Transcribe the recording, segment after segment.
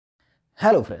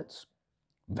Hello friends,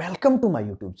 welcome to my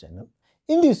YouTube channel.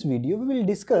 In this video, we will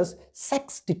discuss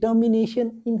sex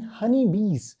determination in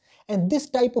honeybees. And this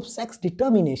type of sex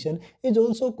determination is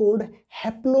also called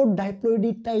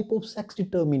haplodiploidy type of sex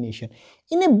determination.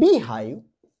 In a beehive,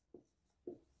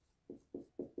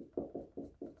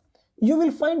 you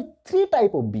will find three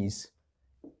types of bees: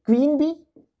 queen bee,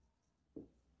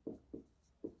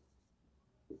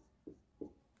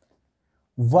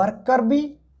 worker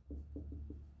bee,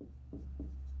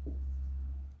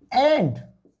 and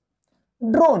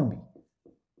drone bee.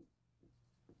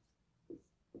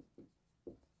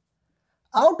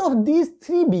 Out of these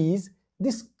three bees,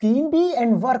 this queen bee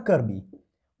and worker bee,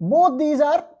 both these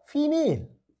are female.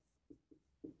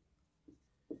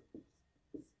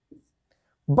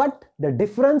 But the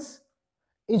difference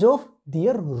is of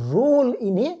their role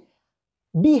in a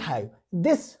beehive.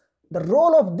 The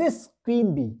role of this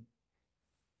queen bee,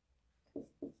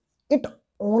 it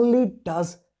only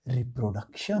does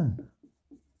reproduction.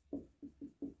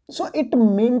 So it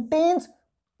maintains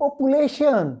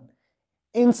population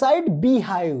inside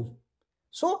beehive.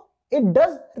 So it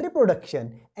does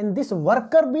reproduction, and this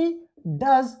worker bee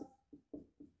does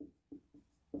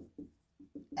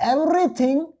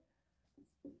everything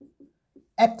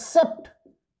except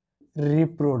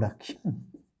reproduction.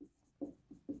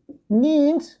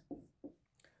 Means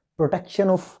protection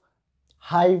of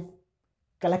hive,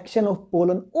 collection of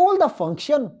pollen, all the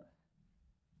function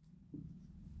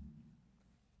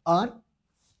are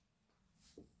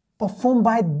performed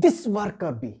by this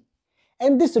worker bee.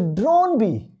 And this drone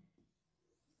bee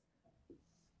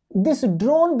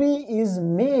is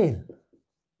male.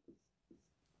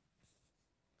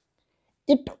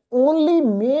 It only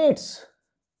mates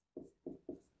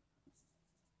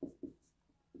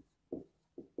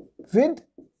with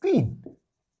queen.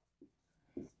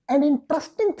 An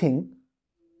interesting thing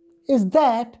is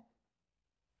that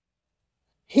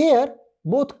here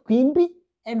both queen bee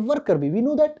and worker bee, we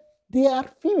know that they are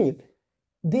female.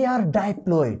 They are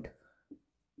diploid.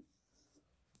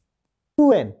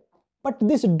 2n. But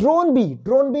this drone bee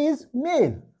is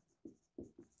male.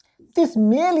 This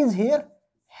male is here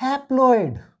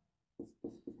haploid.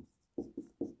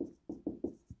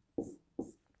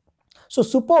 So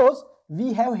suppose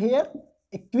we have here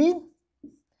a queen,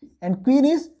 and queen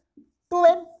is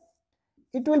 2n.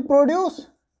 It will produce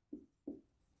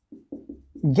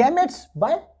gametes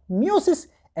by meiosis,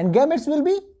 and gametes will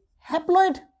be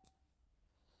haploid.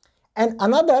 And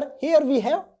another, here we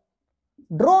have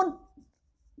drone.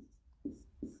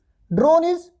 Drone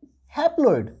is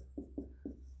haploid.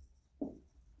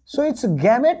 So its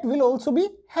gamete will also be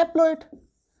haploid.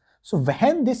 So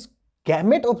when this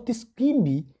gamete of this queen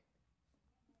bee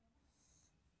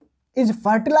is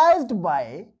fertilized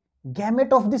by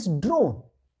gamete of this drone,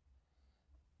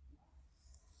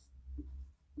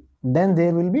 then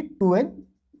there will be 2n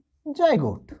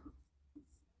zygote.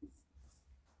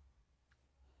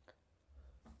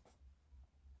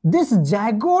 This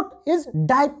zygote is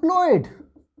diploid.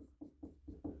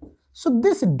 So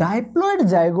this diploid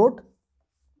zygote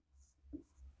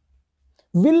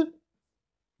will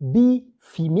be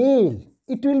female.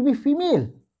 It will be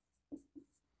female.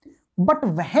 But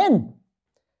when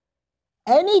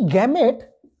any gamete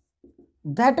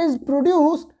that is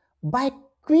produced by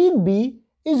queen bee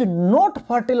is not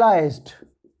fertilized,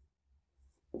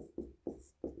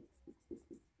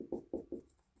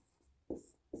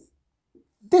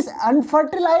 this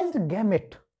unfertilized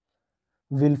gamete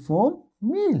will form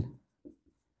male,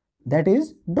 that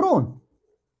is drone.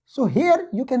 So here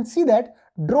you can see that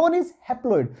drone is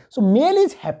haploid. So male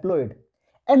is haploid,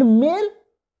 and male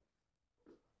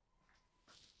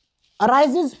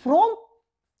arises from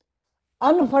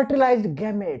unfertilized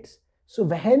gametes. So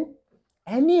when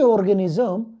any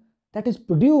organism that is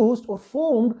produced or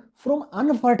formed from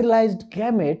unfertilized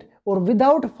gamete or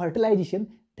without fertilization,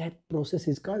 that process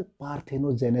is called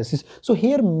parthenogenesis. So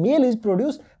here male is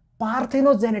produced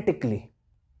parthenogenetically.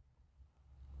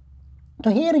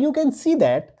 So here you can see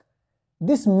that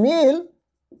this male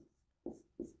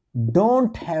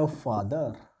don't have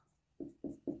father.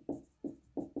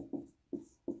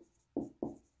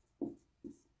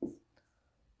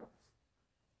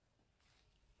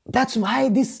 That's why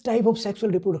this type of sexual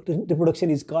reproduction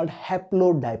is called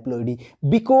haplodiploidy,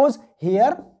 because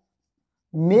here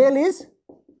male is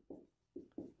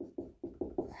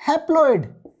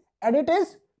haploid and it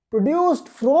is produced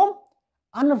from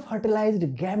unfertilized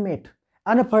gamete,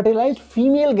 unfertilized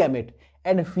female gamete,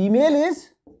 and female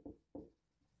is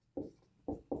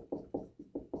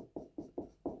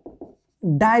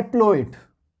diploid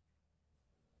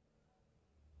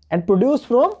and produced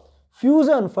from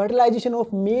fusion, fertilization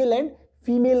of male and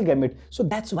female gamete. So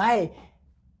that's why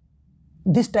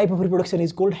this type of reproduction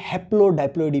is called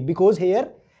haplodiploidy, because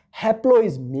here haplo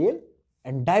is male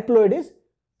and diploid is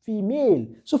female.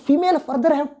 So female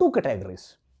further have two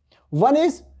categories. One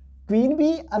is queen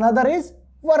bee, another is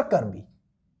worker bee.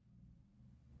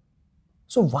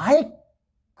 So why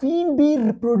queen bee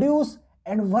reproduce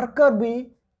and worker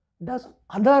bee does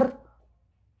other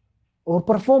or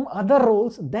perform other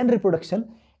roles than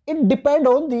reproduction? It depends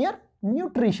on their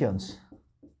nutritions.